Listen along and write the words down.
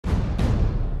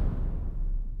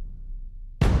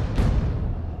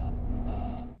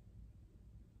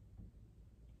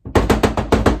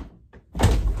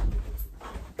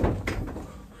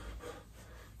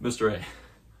Mr. A,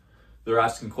 they're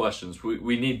asking questions.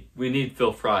 We need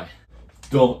Phil Fry.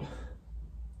 Don't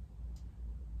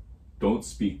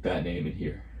speak that name in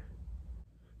here.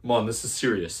 Come on, this is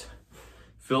serious.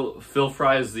 Phil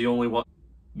Fry is the only one.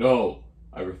 No,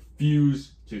 I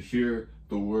refuse to hear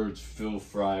the words Phil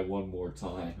Fry one more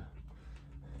time.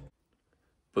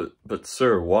 But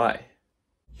sir, why?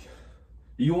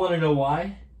 You want to know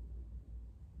why?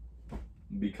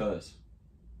 Because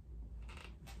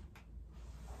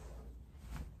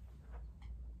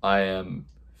I am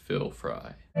Phil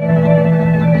Fry.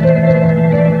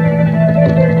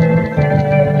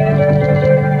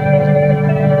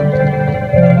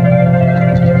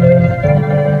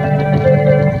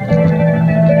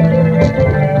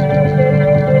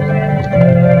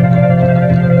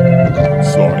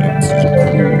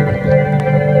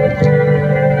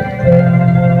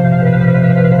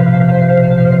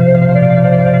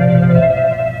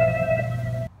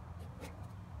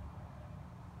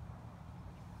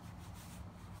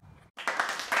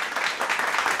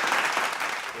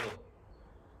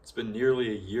 It's been nearly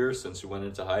a year since you went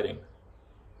into hiding.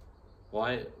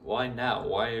 Why now?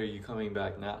 Why are you coming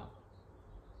back now?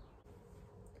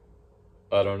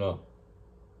 I don't know.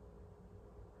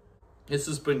 This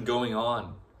has been going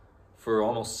on for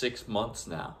almost 6 months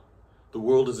now. The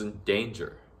world is in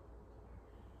danger.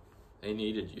 They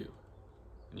needed you,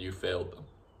 and you failed them.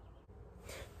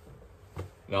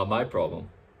 Not my problem.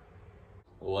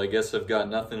 Well, I guess I've got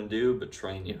nothing to do but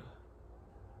train you.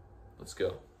 Let's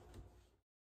go.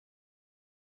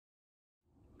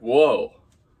 Whoa!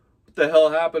 What the hell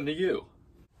happened to you?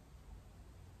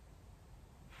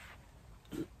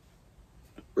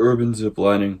 Urban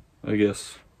ziplining, I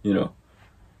guess. You know.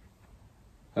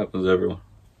 Happens to everyone.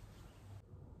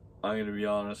 I'm gonna be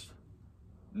honest.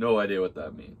 No idea what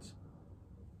that means.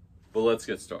 But let's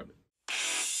get started.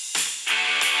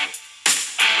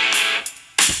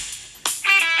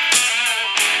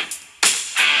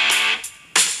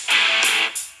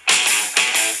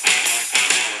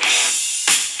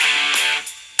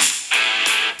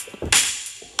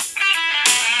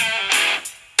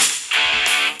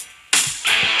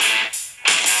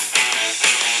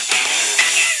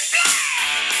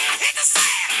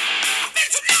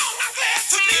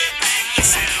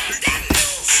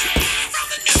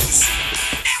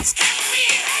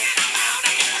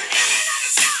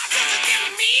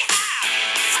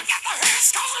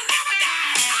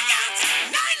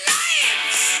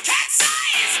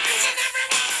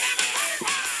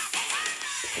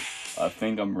 I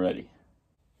think I'm ready.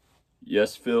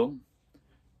 Yes, Phil?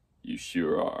 You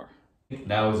sure are.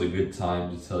 Now is a good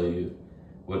time to tell you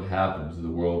what happened to the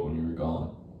world when you were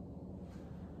gone.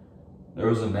 There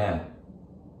was a man.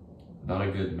 Not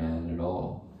a good man at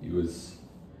all. He was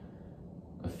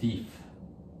a thief.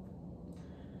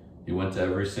 He went to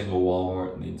every single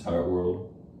Walmart in the entire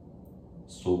world,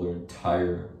 stole their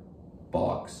entire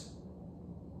box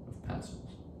of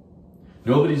pencils.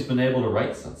 Nobody's been able to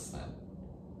write since then.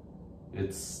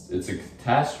 It's a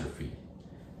catastrophe.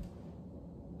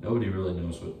 Nobody really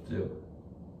knows what to do.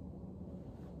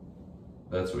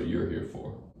 That's what you're here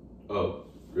for. Oh,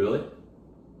 really?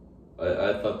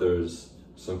 I thought there was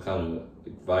some kind of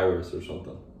like, virus or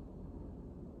something.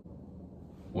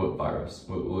 What virus?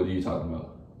 What are you talking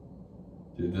about?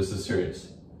 Dude, this is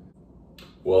serious.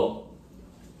 Well,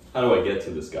 how do I get to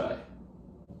this guy?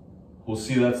 Well,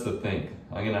 see, that's the thing.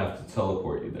 I'm gonna have to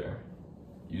teleport you there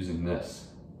using this.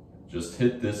 Just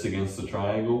hit this against the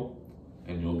triangle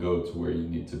and you'll go to where you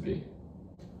need to be.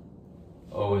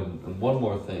 Oh, and one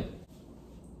more thing.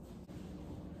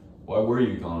 Why were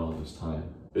you gone all this time?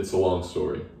 It's a long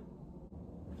story.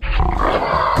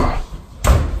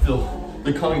 Phil,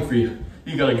 they're coming for you.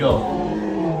 You gotta go.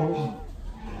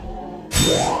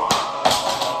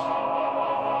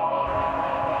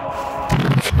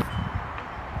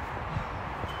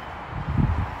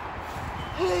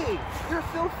 Hey, you're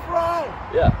Phil Fry.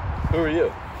 Yeah, who are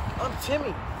you? I'm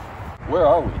Timmy. Where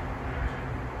are we?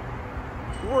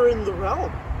 We're in the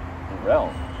realm. The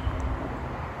realm?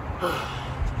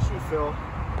 Gee, Phil,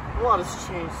 a lot has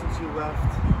changed since you left.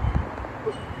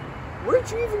 But where'd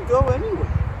you even go anyway?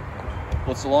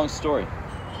 Well, it's a long story.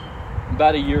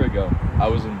 About a year ago, I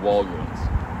was in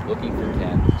Walgreens looking for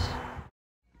candles.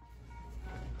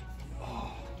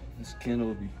 Oh, this candle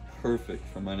would be perfect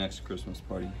for my next Christmas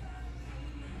party.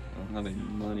 I don't have any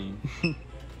money.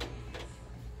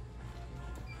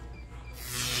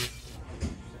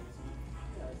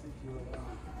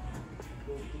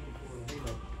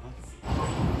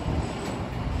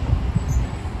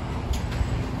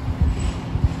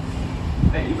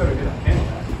 Hey, you better get a handle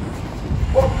that.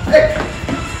 Whoa, hey!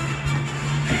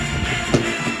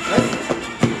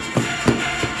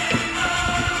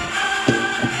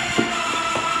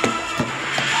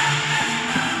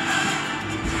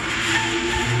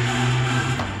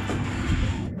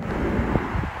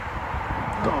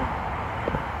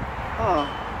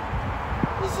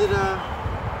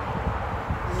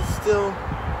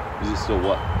 Is it still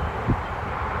what?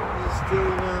 Is it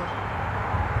still,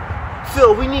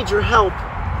 Phil, we need your help.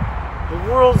 The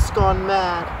world's gone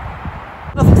mad.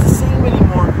 Nothing's the same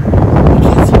anymore. I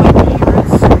can't see my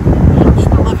parents. I've just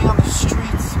been living on the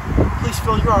streets. Please,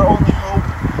 Phil, you're our only hope.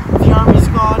 The army's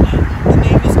gone. The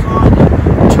navy's gone.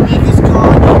 Jamaica's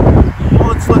gone.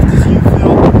 All that's left is you,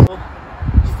 Phil.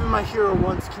 You've been my hero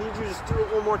once. Can you just do it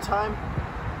one more time?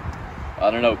 I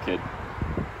don't know, kid.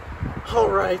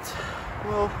 Alright.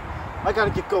 Well, I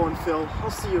gotta get going, Phil.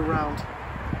 I'll see you around.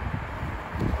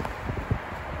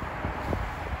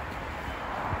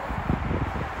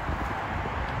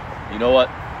 You know what?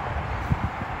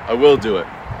 I will do it.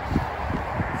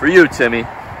 For you, Timmy.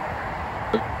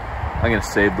 I'm gonna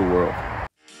save the world.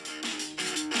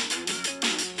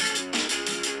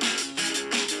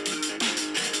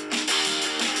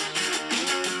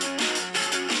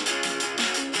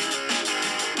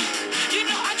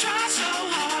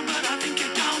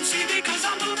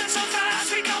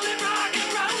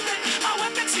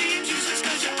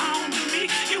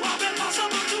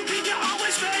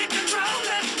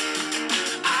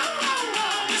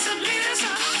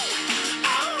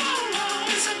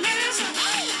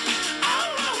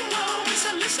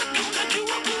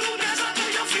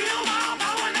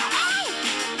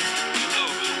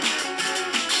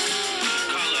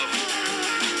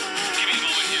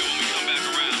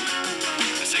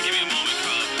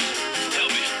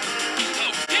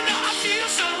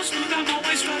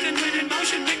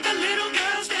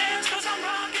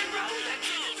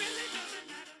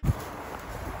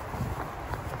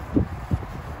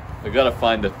 I gotta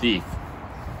find the thief.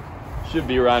 Should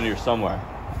be around here somewhere.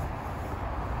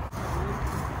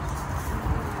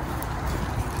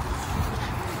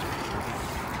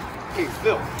 Hey,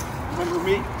 Phil, remember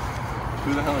me?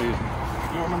 Who the hell are you?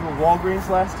 You don't remember Walgreens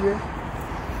last year?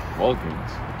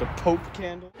 Walgreens? The Pope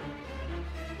candle?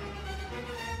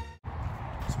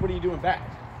 So what are you doing back?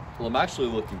 Well, I'm actually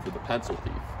looking for the pencil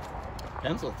thief.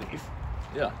 Pencil thief?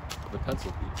 Yeah, the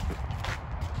pencil thief.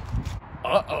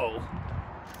 Uh-oh.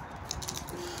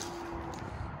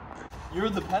 You're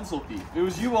the pencil thief. It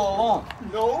was you all along.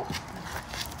 No.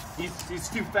 He's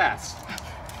too fast.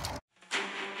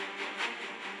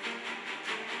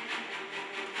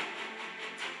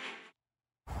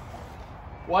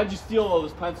 Why'd you steal all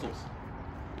those pencils?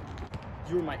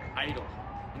 You were my idol.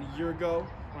 And a year ago,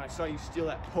 when I saw you steal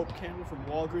that Pope candle from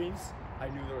Walgreens, I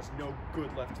knew there was no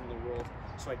good left in the world,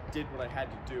 so I did what I had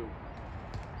to do.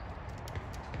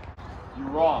 You're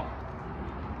wrong.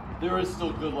 There is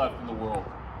still good left in the world,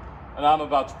 and I'm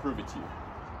about to prove it to you.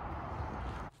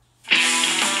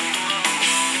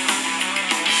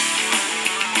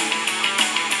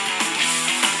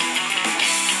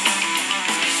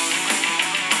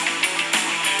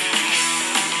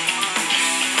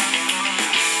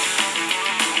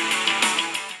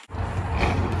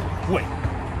 Wait.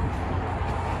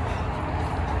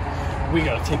 We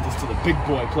gotta take this to the big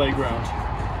boy playground.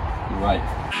 You're right.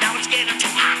 Now it's getting too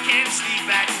I can't sleep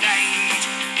at night.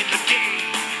 In the day,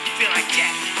 feel like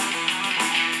death.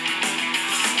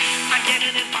 I'm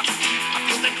getting it positive, I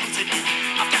feel the confident.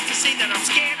 I've got to say that I'm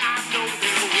scared, I know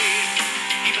they'll win.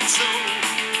 Even so,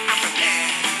 I'm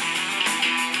prepared.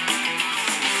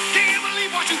 Can you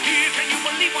believe what you hear? Can you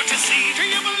believe what you see? Do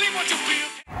you believe what you feel?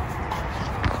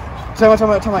 Time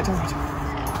out.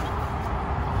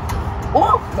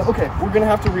 Oh! No, okay, we're gonna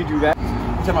have to redo that.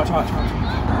 Time out.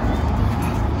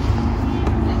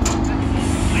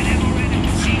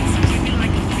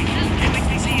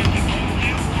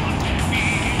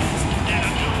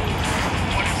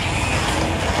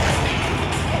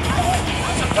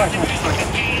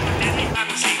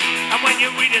 And when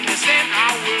you're reading this, then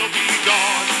I will be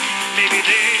gone. Maybe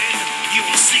then you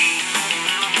will see.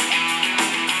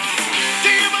 Do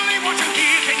you believe what you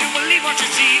hear? Can you believe what you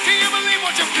see? Do you believe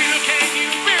what you feel? Can you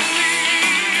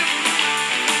believe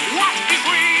what is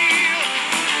real?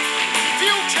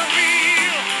 Future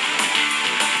real.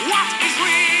 What is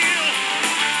real?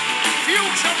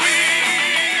 Future real.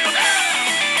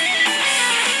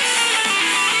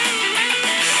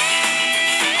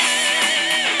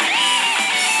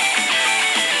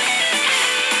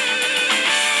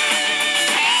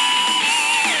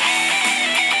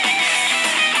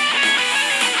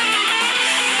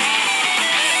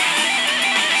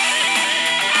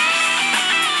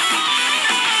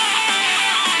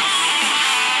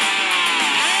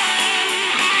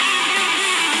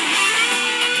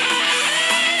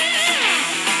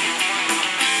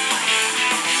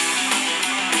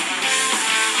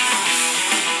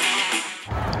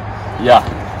 Yeah,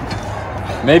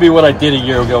 maybe what I did a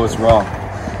year ago was wrong,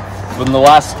 but in the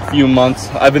last few months,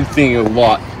 I've been thinking a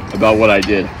lot about what I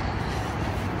did.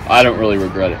 I don't really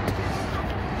regret it.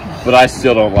 But I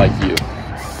still don't like you.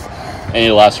 Any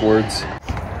last words?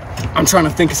 I'm trying to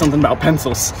think of something about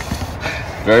pencils.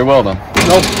 Very well then.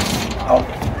 Nope.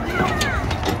 Oh.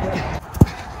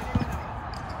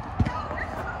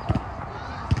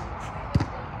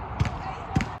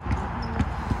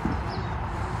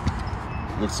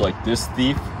 Looks like this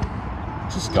thief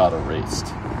just got erased.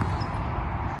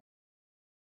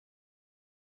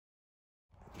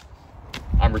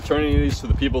 I'm returning these to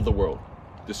the people of the world.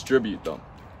 Distribute them.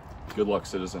 Good luck,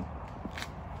 citizen.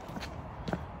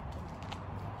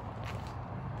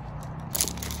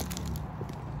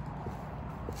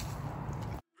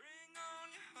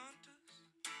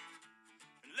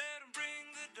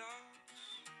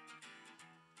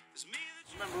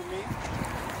 Remember me?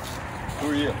 Who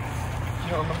are you? You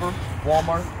don't remember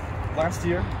Walmart last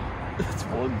year? It's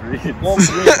Walgreens.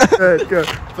 Walgreens. Good.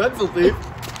 Pencil thief.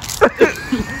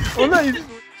 Oh no, you